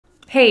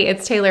Hey,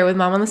 it's Taylor with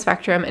Mom on the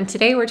Spectrum, and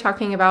today we're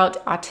talking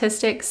about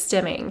autistic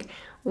stimming.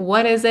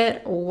 What is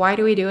it? Why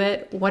do we do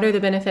it? What are the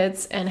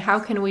benefits? And how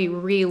can we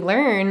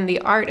relearn the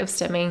art of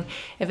stimming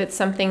if it's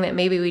something that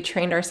maybe we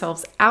trained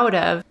ourselves out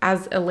of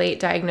as a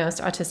late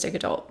diagnosed autistic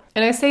adult?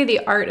 And I say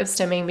the art of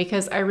stimming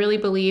because I really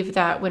believe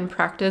that when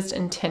practiced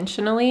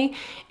intentionally,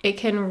 it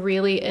can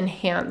really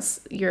enhance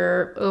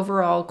your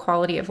overall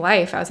quality of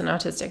life as an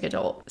autistic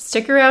adult.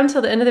 Stick around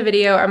till the end of the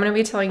video. I'm going to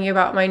be telling you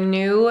about my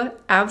new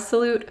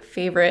absolute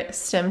favorite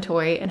stim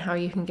toy and how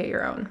you can get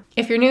your own.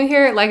 If you're new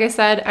here, like I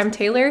said, I'm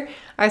Taylor.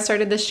 I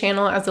started this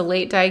channel as a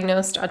late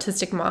diagnosed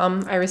autistic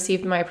mom. I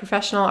received my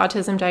professional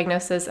autism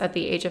diagnosis at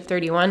the age of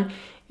 31.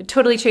 It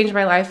totally changed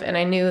my life, and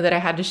I knew that I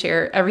had to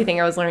share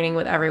everything I was learning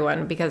with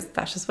everyone because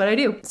that's just what I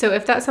do. So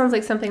if that sounds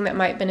like something that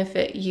might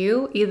benefit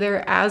you,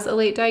 either as a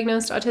late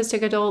diagnosed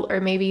autistic adult or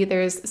maybe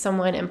there's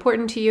someone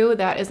important to you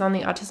that is on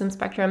the autism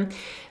spectrum,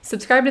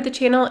 subscribe to the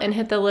channel and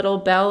hit the little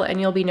bell and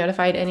you'll be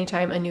notified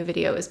anytime a new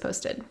video is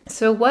posted.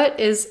 So what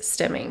is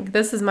stimming?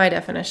 This is my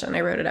definition.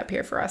 I wrote it up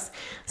here for us.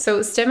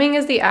 So stimming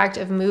is the act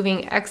of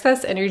moving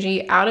excess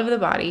energy out of the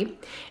body,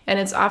 and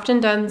it's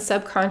often done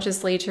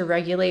subconsciously to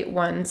regulate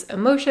one's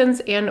emotions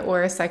and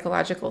or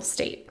psychological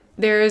state.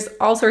 There's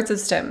all sorts of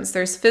stims.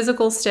 There's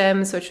physical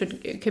stims,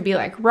 which could be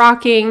like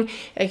rocking,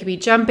 it could be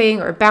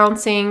jumping or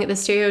bouncing. The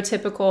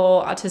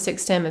stereotypical autistic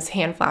stim is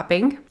hand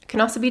flapping. It can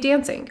also be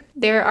dancing.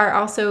 There are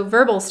also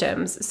verbal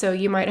stims. So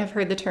you might have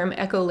heard the term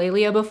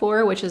echolalia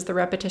before, which is the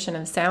repetition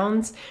of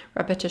sounds,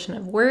 repetition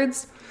of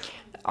words.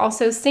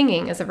 Also,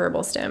 singing is a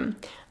verbal stim.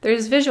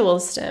 There's visual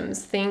stims.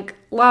 Think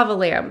lava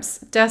lamps,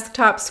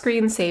 desktop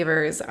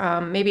screensavers,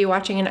 maybe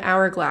watching an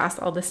hourglass,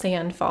 all the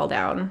sand fall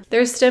down.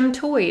 There's stim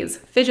toys,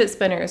 fidget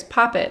spinners,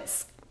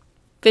 poppets,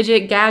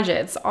 fidget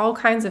gadgets, all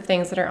kinds of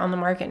things that are on the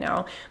market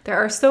now. There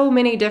are so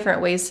many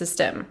different ways to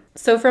stim.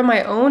 So from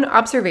my own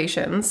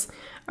observations,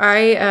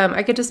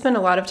 I get to spend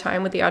a lot of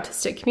time with the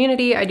autistic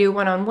community. I do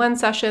one-on-one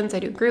sessions, I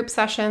do group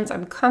sessions.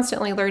 I'm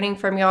constantly learning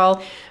from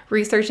y'all,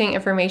 researching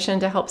information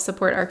to help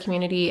support our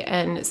community.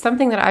 And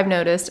something that I've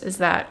noticed is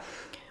that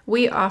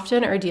we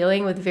often are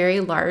dealing with very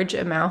large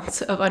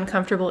amounts of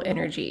uncomfortable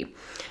energy.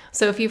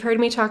 So if you've heard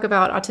me talk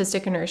about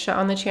autistic inertia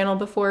on the channel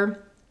before,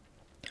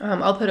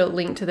 I'll put a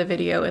link to the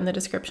video in the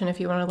description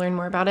if you want to learn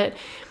more about it.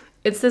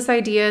 It's this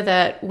idea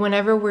that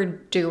whenever we're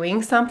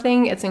doing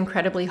something, it's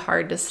incredibly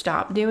hard to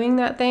stop doing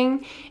that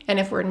thing. And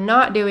if we're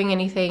not doing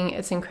anything,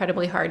 it's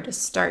incredibly hard to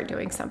start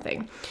doing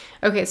something.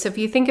 Okay, so if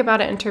you think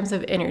about it in terms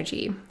of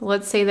energy,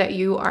 let's say that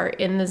you are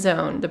in the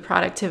zone, the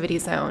productivity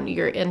zone,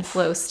 you're in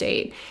flow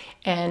state,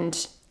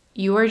 and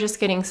you are just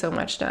getting so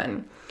much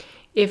done.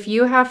 If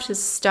you have to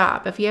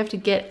stop, if you have to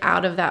get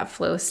out of that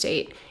flow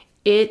state,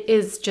 it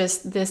is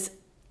just this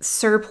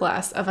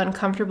surplus of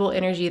uncomfortable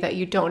energy that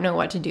you don't know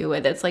what to do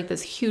with. It's like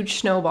this huge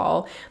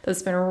snowball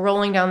that's been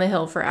rolling down the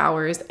hill for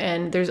hours,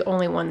 and there's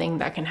only one thing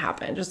that can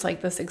happen, just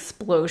like this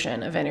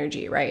explosion of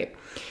energy, right?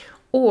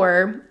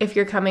 Or if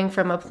you're coming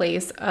from a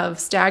place of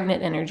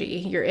stagnant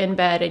energy, you're in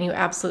bed and you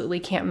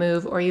absolutely can't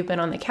move, or you've been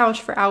on the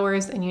couch for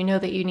hours and you know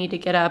that you need to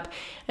get up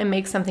and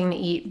make something to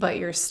eat, but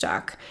you're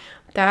stuck.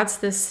 That's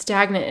this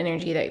stagnant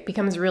energy that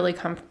becomes really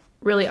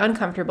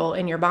uncomfortable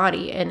in your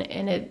body, and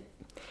it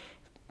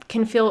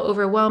can feel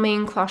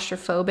overwhelming,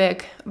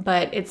 claustrophobic,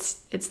 but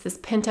it's this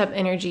pent-up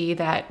energy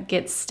that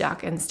gets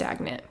stuck and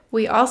stagnant.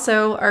 We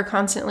also are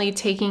constantly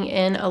taking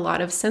in a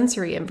lot of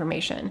sensory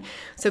information.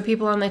 So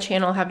people on the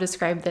channel have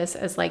described this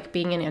as like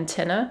being an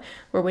antenna,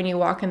 where when you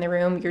walk in the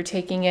room, you're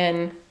taking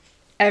in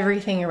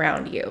everything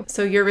around you.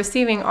 So you're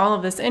receiving all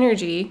of this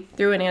energy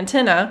through an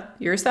antenna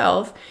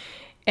yourself,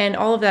 and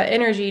all of that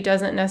energy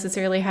doesn't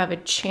necessarily have a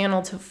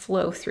channel to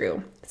flow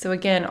through. So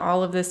again,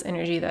 all of this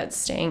energy that's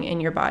staying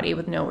in your body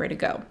with nowhere to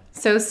go.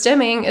 So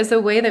stimming is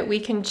a way that we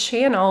can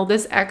channel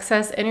this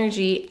excess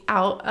energy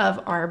out of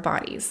our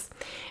bodies.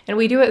 And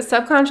we do it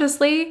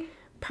subconsciously,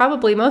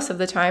 probably most of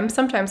the time,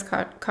 sometimes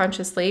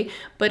consciously,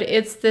 but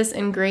it's this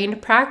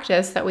ingrained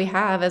practice that we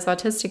have as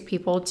autistic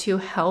people to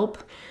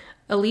help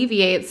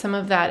alleviate some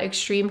of that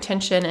extreme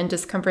tension and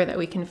discomfort that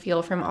we can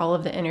feel from all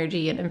of the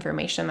energy and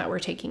information that we're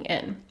taking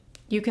in.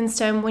 You can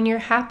stim when you're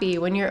happy,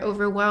 when you're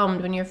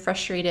overwhelmed, when you're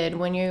frustrated,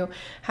 when you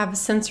have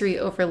sensory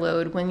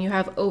overload, when you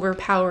have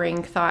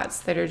overpowering thoughts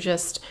that are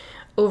just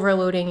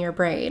overloading your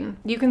brain.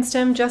 You can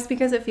stim just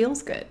because it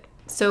feels good.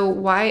 So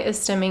why is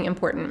stimming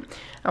important?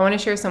 I want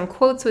to share some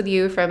quotes with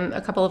you from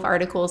a couple of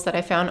articles that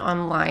I found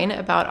online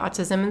about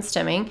autism and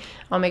stimming.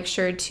 I'll make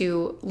sure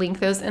to link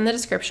those in the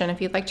description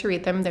if you'd like to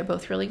read them. They're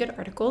both really good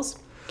articles.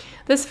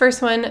 This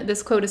first one,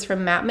 this quote is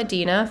from Matt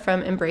Medina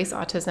from Embrace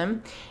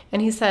Autism,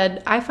 and he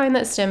said, "I find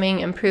that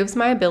stimming improves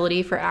my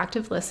ability for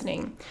active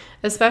listening,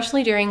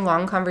 especially during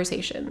long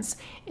conversations.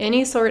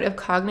 Any sort of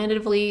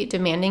cognitively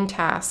demanding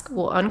task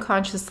will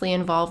unconsciously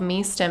involve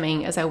me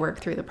stimming as I work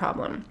through the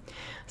problem.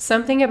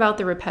 Something about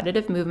the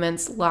repetitive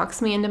movements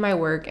locks me into my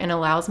work and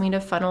allows me to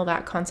funnel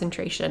that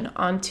concentration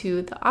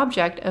onto the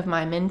object of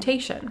my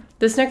mentation."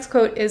 This next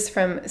quote is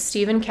from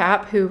Stephen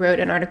Kapp, who wrote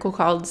an article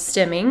called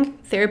 "Stimming,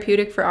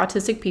 Therapeutic for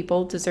Autistic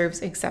People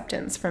Deserves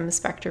Acceptance" from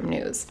Spectrum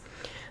News.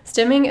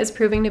 Stimming is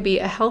proving to be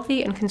a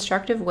healthy and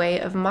constructive way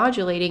of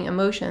modulating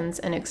emotions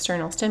and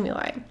external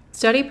stimuli.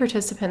 Study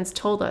participants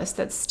told us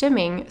that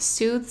stimming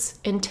soothes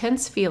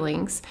intense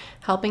feelings,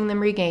 helping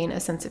them regain a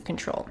sense of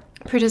control.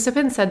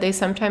 Participants said they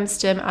sometimes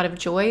stim out of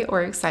joy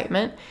or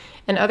excitement,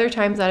 and other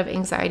times out of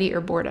anxiety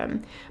or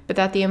boredom, but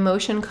that the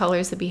emotion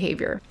colors the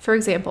behavior. For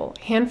example,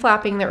 hand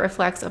flapping that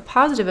reflects a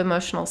positive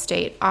emotional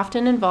state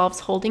often involves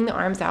holding the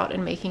arms out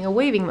and making a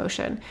waving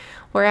motion,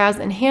 whereas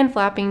in hand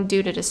flapping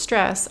due to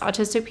distress,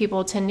 autistic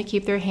people tend to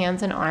keep their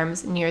hands and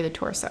arms near the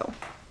torso.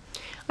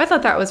 I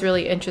thought that was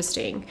really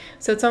interesting.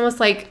 So it's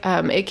almost like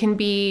it can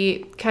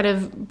be kind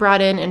of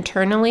brought in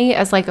internally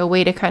as like a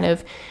way to kind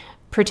of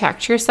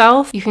protect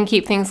yourself. You can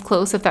keep things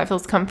close if that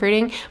feels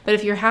comforting, but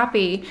if you're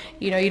happy,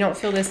 you don't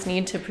feel this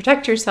need to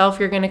protect yourself,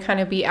 you're going to kind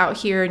of be out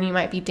here and you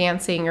might be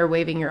dancing or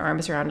waving your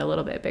arms around a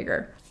little bit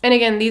bigger. And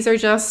again, these are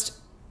just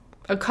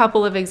a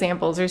couple of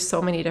examples. There's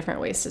so many different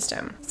ways to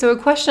stim. So a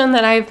question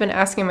that I've been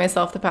asking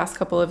myself the past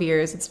couple of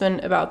years, it's been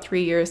about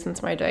 3 years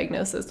since my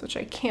diagnosis, which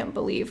I can't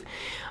believe,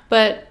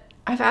 but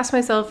I've asked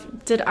myself,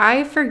 did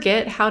I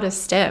forget how to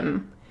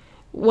stim?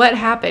 What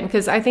happened?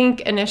 Because I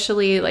think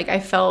initially, I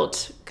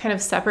felt kind of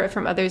separate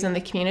from others in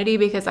the community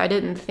because I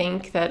didn't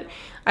think I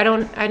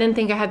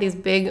had these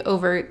big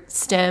overt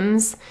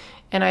stims.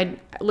 And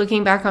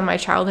looking back on my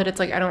childhood, it's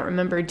like I don't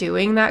remember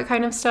doing that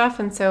kind of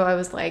stuff. And so I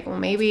was like, well,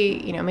 maybe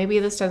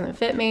this doesn't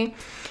fit me.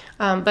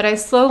 But I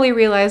slowly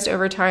realized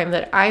over time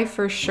that I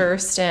for sure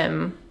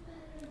stim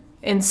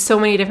in so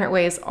many different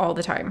ways all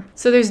the time.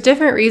 So there's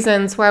different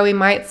reasons why we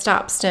might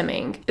stop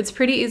stimming. It's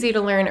pretty easy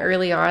to learn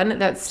early on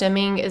that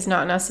stimming is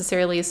not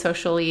necessarily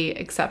socially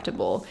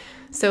acceptable.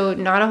 So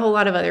not a whole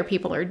lot of other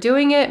people are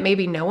doing it.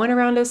 Maybe no one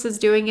around us is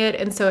doing it.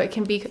 And so it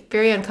can be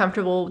very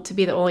uncomfortable to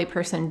be the only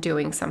person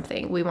doing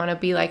something. We want to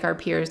be like our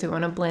peers. We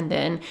want to blend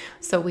in.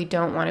 So we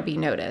don't want to be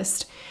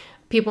noticed.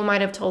 People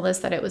might have told us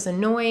that it was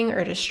annoying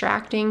or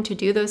distracting to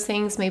do those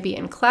things, maybe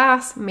in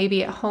class,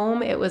 maybe at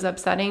home. It was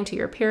upsetting to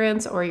your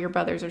parents or your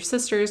brothers or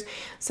sisters,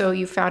 so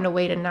you found a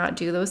way to not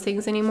do those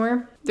things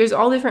anymore. There's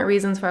all different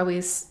reasons why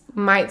we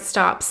might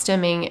stop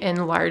stimming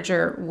in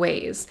larger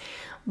ways,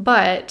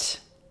 but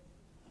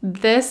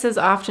this is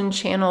often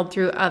channeled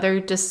through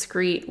other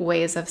discrete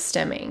ways of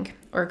stimming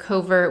or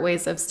covert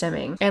ways of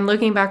stimming. And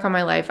looking back on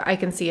my life, I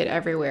can see it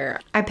everywhere.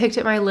 I picked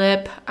at my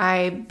lip,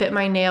 I bit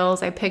my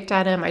nails, I picked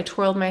at him, I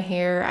twirled my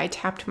hair, I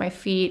tapped my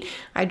feet,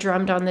 I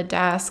drummed on the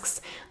desks.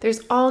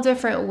 There's all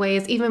different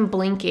ways, even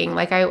blinking.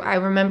 I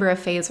remember a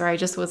phase where I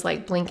just was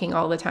blinking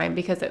all the time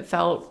because it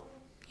felt,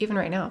 even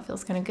right now, it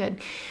feels kind of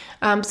good.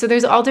 So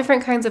there's all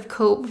different kinds of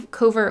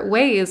covert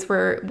ways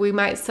where we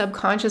might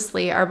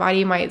subconsciously, our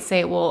body might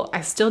say, well,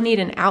 I still need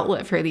an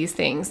outlet for these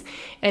things.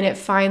 And it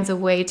finds a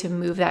way to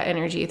move that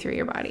energy through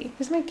your body.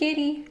 Here's my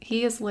kitty.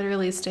 He is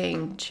literally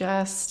staying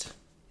just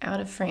out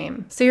of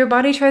frame. So your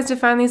body tries to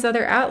find these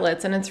other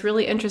outlets, and it's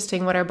really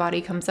interesting what our body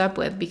comes up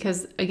with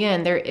because,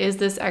 again, there is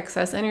this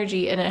excess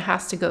energy and it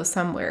has to go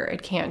somewhere.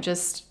 It can't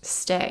just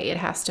stay. It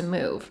has to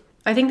move.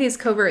 I think these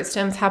covert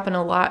stims happen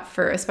a lot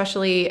for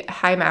especially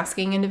high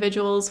masking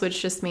individuals,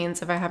 which just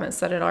means, if I haven't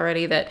said it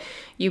already, that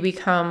you've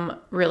become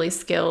really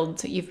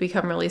skilled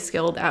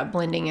at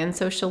blending in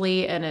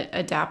socially and at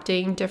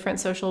adapting different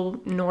social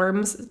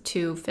norms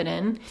to fit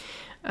in.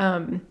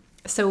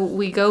 So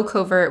we go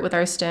covert with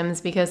our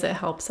stims because it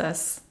helps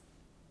us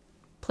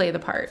play the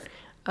part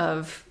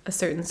of a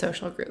certain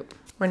social group.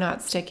 We're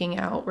not sticking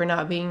out. We're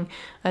not being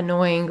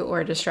annoying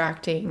or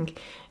distracting.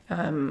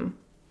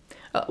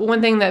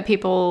 One thing that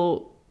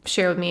people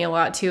share with me a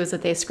lot too is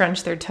that they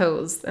scrunch their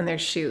toes in their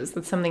shoes.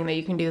 That's something that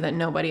you can do that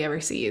nobody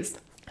ever sees.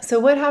 So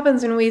what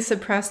happens when we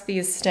suppress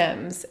these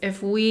stims?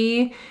 If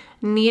we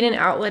need an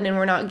outlet and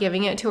we're not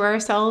giving it to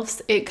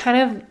ourselves, it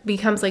kind of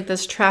becomes like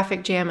this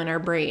traffic jam in our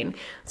brain.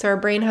 So our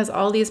brain has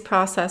all these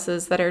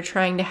processes that are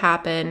trying to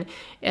happen.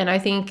 And I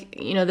think,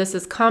 this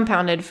is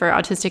compounded for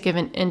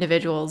autistic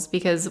individuals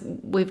because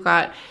we've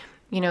got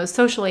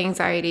social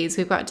anxieties,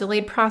 we've got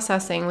delayed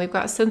processing, we've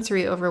got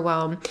sensory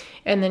overwhelm,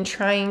 and then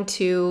trying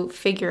to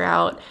figure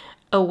out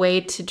a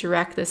way to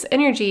direct this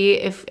energy.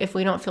 If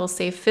we don't feel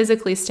safe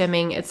physically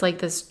stimming, it's like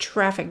this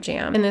traffic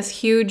jam and this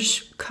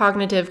huge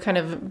cognitive kind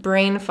of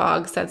brain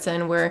fog sets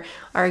in where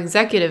our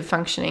executive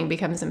functioning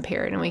becomes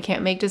impaired and we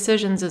can't make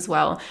decisions as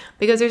well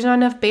because there's not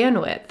enough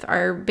bandwidth.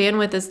 Our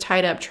bandwidth is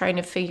tied up trying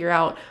to figure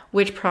out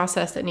which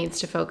process it needs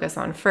to focus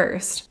on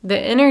first. The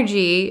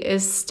energy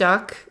is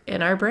stuck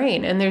in our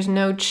brain and there's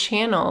no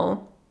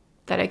channel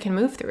that it can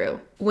move through.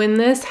 When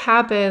this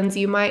happens,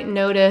 you might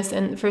notice,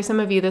 and for some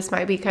of you, this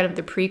might be kind of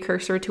the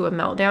precursor to a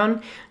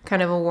meltdown,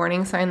 kind of a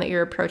warning sign that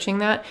you're approaching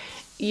that.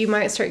 You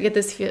might start to get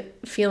this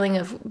feeling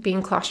of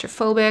being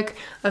claustrophobic,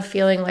 of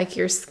feeling like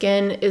your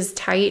skin is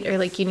tight or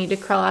like you need to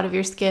crawl out of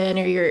your skin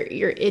or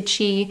you're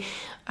itchy.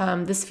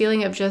 This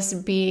feeling of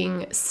just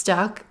being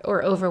stuck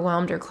or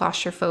overwhelmed or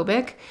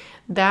claustrophobic,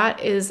 that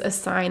is a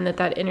sign that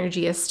that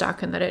energy is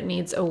stuck and that it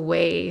needs a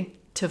way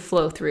to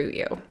flow through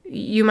you.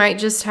 You might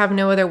just have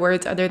no other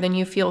words other than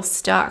you feel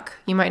stuck.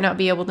 You might not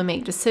be able to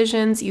make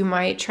decisions. You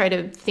might try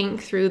to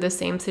think through the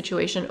same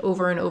situation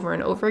over and over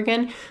and over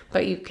again,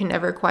 but you can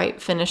never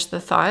quite finish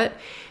the thought.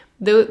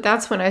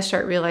 That's when I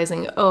start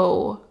realizing,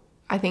 oh,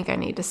 I think I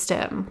need to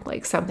stim,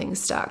 like something's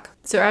stuck.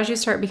 So as you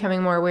start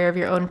becoming more aware of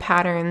your own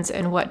patterns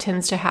and what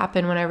tends to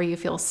happen whenever you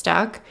feel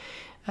stuck,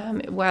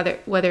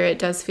 whether it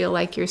does feel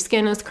like your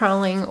skin is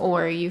crawling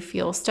or you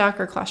feel stuck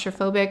or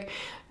claustrophobic,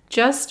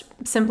 just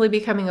simply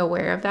becoming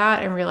aware of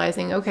that and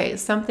realizing, okay,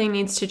 something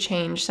needs to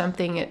change,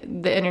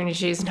 the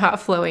energy is not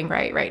flowing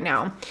right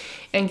now,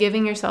 and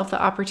giving yourself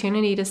the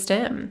opportunity to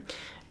stim.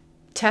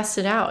 Test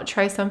it out,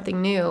 try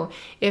something new.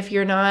 If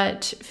you're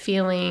not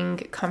feeling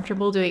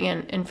comfortable doing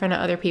it in front of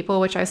other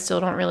people, which I still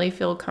don't really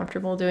feel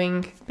comfortable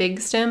doing big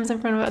stims in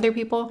front of other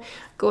people,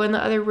 go in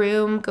the other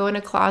room, go in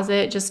a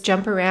closet, just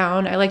jump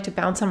around. I like to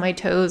bounce on my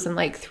toes and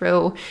like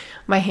throw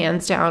my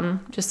hands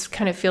down, just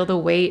kind of feel the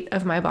weight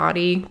of my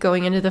body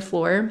going into the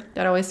floor.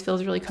 That always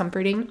feels really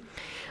comforting.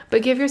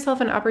 But give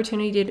yourself an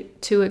opportunity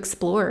to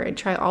explore and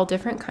try all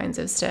different kinds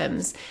of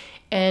stims.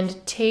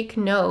 And take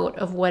note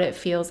of what it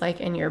feels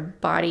like in your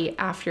body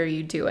after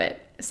you do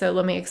it. So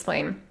let me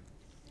explain.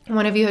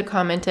 One of you had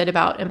commented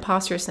about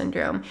imposter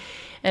syndrome.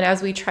 And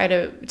as we try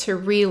to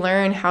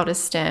relearn how to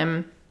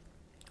stim,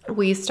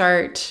 we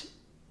start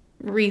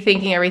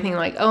rethinking everything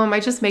like, oh, am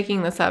I just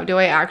making this up? Do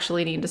I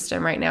actually need to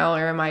stim right now?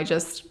 Or am I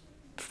just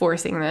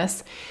forcing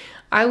this?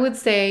 I would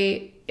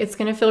say it's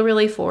going to feel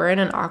really foreign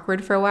and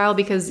awkward for a while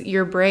because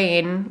your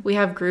brain, we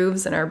have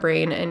grooves in our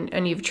brain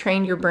and you've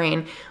trained your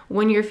brain.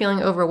 When you're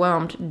feeling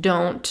overwhelmed,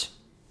 don't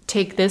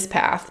take this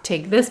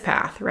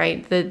path,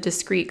 right? The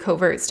discrete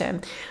covert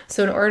stim.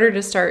 So in order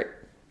to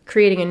start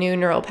creating a new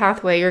neural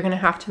pathway, you're going to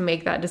have to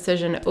make that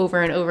decision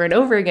over and over and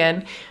over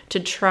again to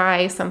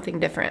try something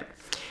different.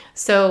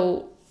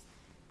 So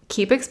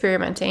keep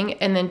experimenting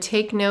and then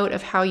take note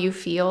of how you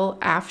feel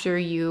after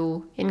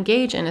you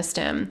engage in a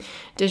stim.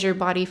 Does your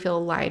body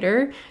feel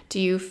lighter? Do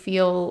you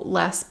feel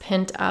less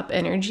pent up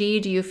energy?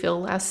 Do you feel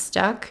less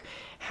stuck?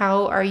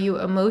 How are you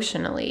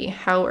emotionally?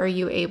 How are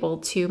you able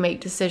to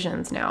make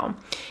decisions now?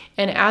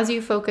 And as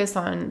you focus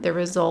on the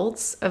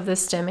results of the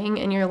stimming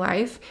in your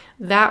life,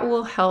 that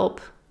will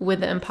help with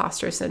the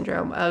imposter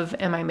syndrome of,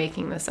 am I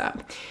making this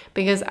up?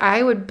 Because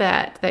I would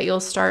bet that you'll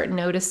start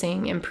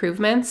noticing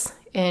improvements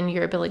in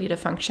your ability to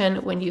function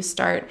when you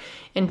start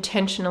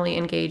intentionally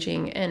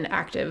engaging in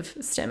active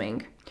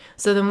stimming.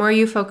 So the more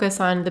you focus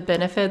on the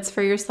benefits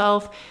for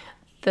yourself,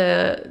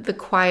 the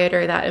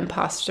quieter that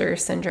imposter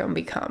syndrome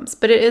becomes.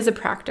 But it is a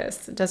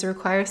practice. It does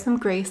require some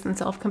grace and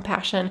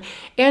self-compassion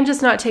and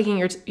just not taking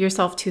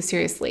yourself too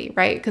seriously,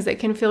 right? Because it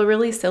can feel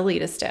really silly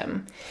to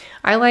stim.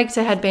 I like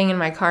to headbang in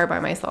my car by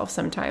myself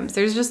sometimes.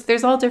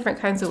 There's all different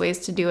kinds of ways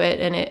to do it,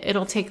 and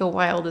it'll take a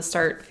while to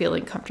start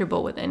feeling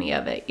comfortable with any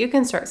of it. You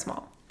can start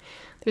small.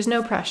 There's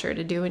no pressure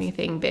to do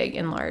anything big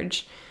and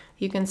large.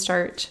 You can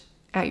start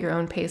at your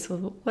own pace with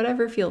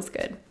whatever feels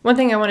good. One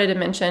thing I wanted to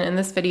mention in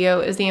this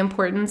video is the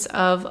importance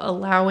of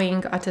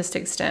allowing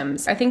autistic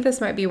stims. I think this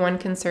might be one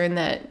concern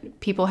that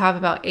people have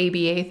about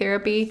ABA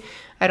therapy.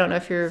 I don't know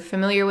if you're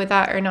familiar with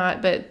that or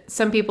not, but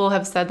some people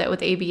have said that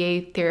with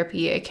ABA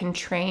therapy, it can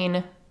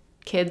train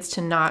kids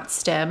to not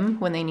stim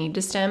when they need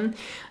to stim.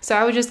 So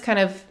I would just kind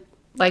of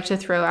like to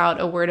throw out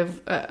a word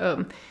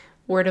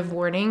of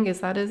warning.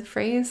 Is that a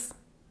phrase?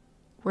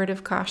 Word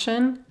of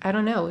caution? I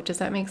don't know. Does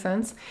that make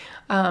sense?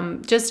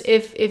 Just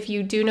if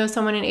you do know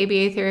someone in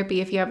ABA therapy,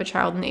 if you have a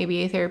child in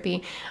ABA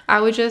therapy,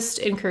 I would just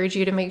encourage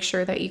you to make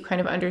sure that you kind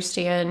of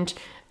understand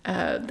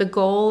the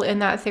goal in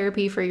that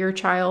therapy for your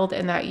child,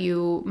 and that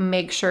you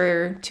make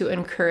sure to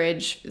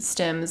encourage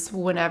stims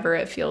whenever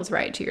it feels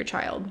right to your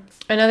child.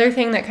 Another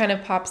thing that kind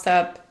of pops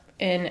up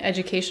in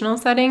educational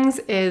settings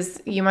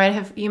is you may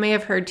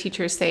have heard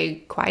teachers say,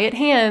 quiet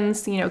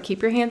hands,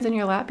 keep your hands in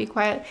your lap, be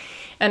quiet.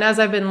 And as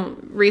I've been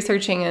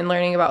researching and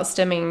learning about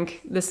stimming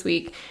this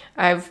week,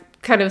 I've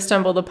kind of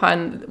stumbled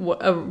upon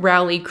a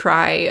rally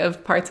cry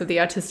of parts of the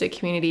autistic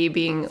community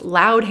being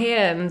loud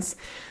hands.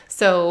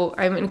 So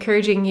I'm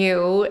encouraging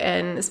you,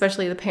 and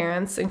especially the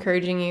parents,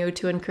 encouraging you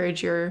to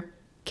encourage your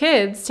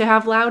kids to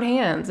have loud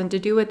hands and to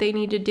do what they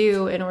need to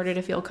do in order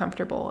to feel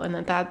comfortable, and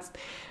that's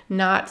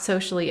not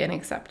socially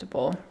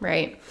unacceptable,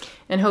 right?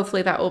 And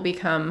hopefully that will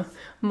become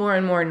more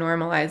and more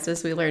normalized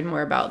as we learn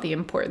more about the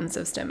importance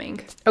of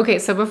stimming. Okay,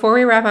 so before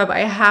we wrap up, I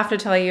have to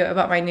tell you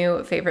about my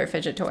new favorite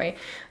fidget toy.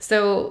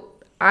 So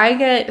I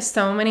get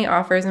so many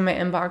offers in my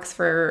inbox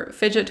for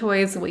fidget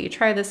toys. Will you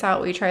try this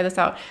out? Will you try this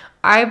out?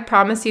 I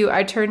promise you,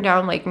 I turn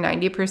down like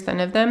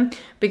 90% of them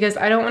because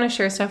I don't want to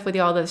share stuff with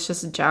y'all that's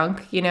just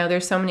junk.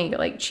 There's so many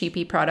like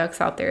cheapy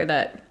products out there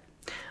that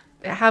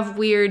have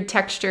weird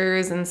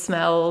textures and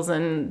smells,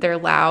 and they're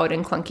loud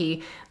and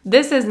clunky.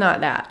 This is not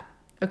that.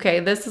 Okay,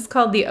 this is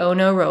called the Oh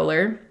No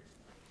roller.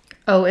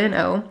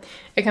 O-N-O.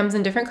 It comes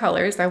in different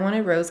colors. I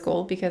wanted rose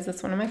gold because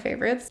it's one of my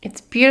favorites.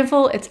 It's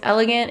beautiful, it's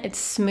elegant, it's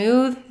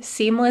smooth,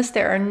 seamless.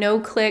 There are no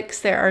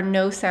clicks, there are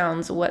no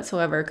sounds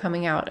whatsoever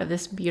coming out of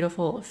this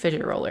beautiful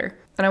fidget roller.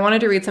 And I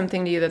wanted to read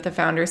something to you that the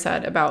founder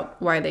said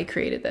about why they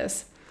created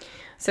this.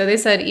 So they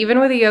said, even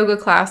with a yoga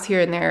class here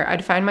and there,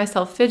 I'd find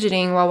myself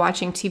fidgeting while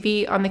watching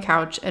TV on the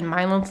couch and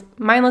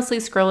mindlessly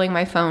scrolling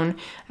my phone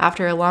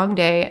after a long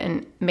day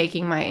and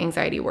making my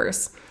anxiety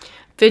worse.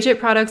 Fidget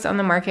products on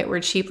the market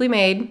were cheaply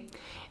made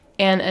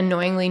and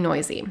annoyingly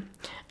noisy.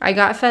 I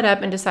got fed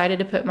up and decided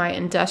to put my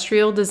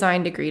industrial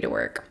design degree to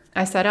work.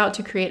 I set out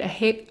to create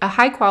a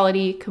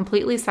high-quality,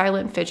 completely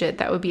silent fidget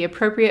that would be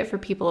appropriate for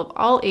people of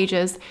all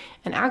ages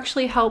and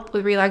actually help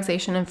with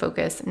relaxation and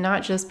focus,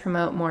 not just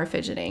promote more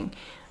fidgeting.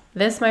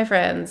 This, my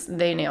friends,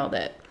 they nailed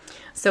it.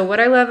 So what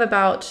I love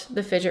about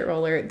the fidget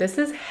roller, this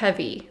is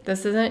heavy.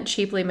 This isn't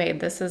cheaply made.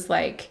 This is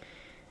like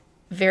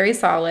very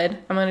solid.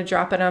 I'm going to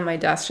drop it on my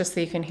desk just so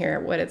you can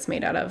hear what it's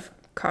made out of.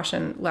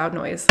 Caution, loud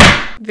noise.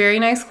 Very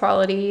nice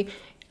quality.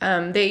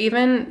 They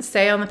even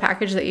say on the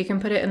package that you can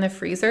put it in the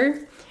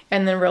freezer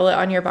and then roll it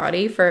on your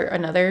body for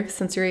another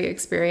sensory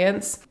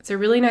experience. It's a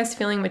really nice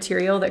feeling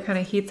material that kind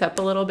of heats up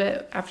a little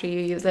bit after you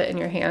use it in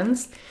your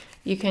hands.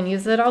 You can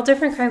use it all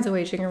different kinds of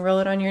ways. You can roll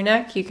it on your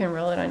neck, you can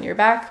roll it on your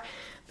back,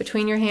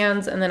 between your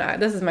hands, and then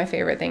this is my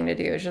favorite thing to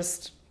do, is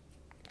just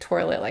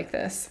twirl it like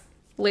this.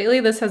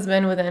 Lately, this has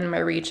been within my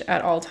reach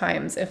at all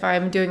times. If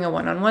I'm doing a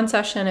one-on-one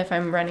session, if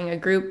I'm running a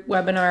group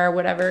webinar,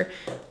 whatever,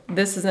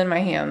 this is in my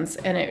hands.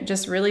 And it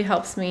just really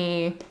helps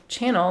me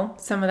channel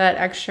some of that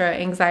extra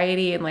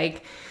anxiety and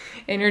like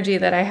energy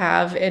that I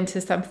have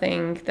into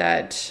something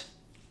that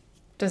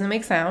doesn't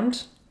make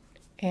sound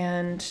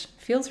and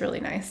feels really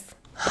nice.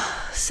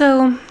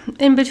 So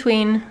in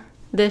between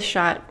this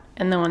shot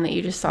and the one that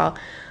you just saw,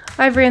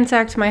 I've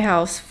ransacked my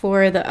house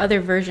for the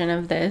other version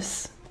of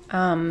this.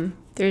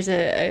 There's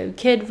a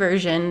kid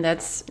version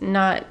that's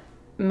not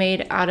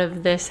made out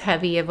of this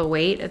heavy of a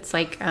weight. It's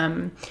like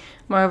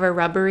more of a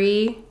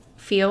rubbery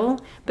feel,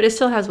 but it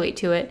still has weight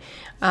to it.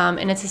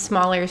 And it's a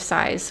smaller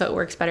size, so it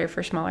works better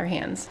for smaller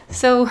hands.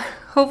 So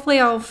hopefully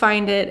I'll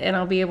find it and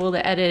I'll be able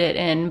to edit it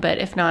in, but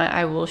if not,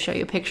 I will show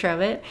you a picture of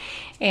it.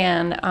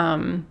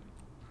 And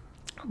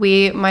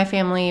my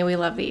family, we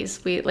love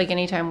these. We, like,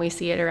 anytime we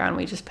see it around,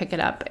 we just pick it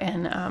up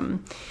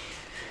and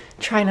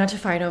try not to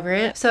fight over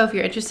it. So if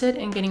you're interested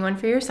in getting one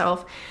for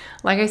yourself,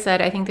 like I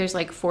said, I think there's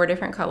like 4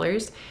 different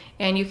colors,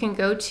 and you can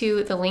go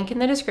to the link in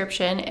the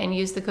description and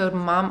use the code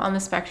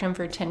MOMONTHESPECTRUM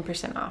for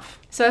 10% off.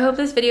 So I hope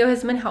this video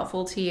has been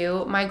helpful to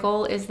you. My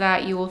goal is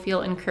that you will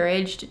feel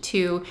encouraged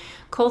to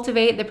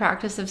cultivate the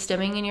practice of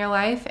stimming in your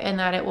life, and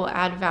that it will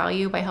add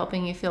value by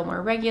helping you feel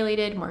more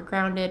regulated, more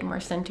grounded, more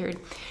centered.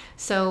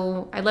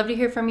 So I'd love to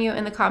hear from you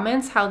in the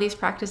comments how these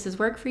practices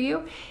work for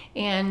you,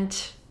 and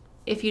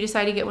if you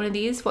decide to get one of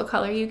these, what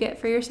color you get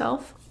for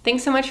yourself.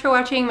 Thanks so much for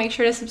watching. Make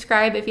sure to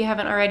subscribe if you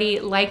haven't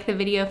already. Like the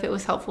video if it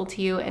was helpful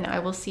to you, and I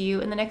will see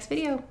you in the next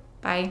video.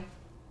 Bye.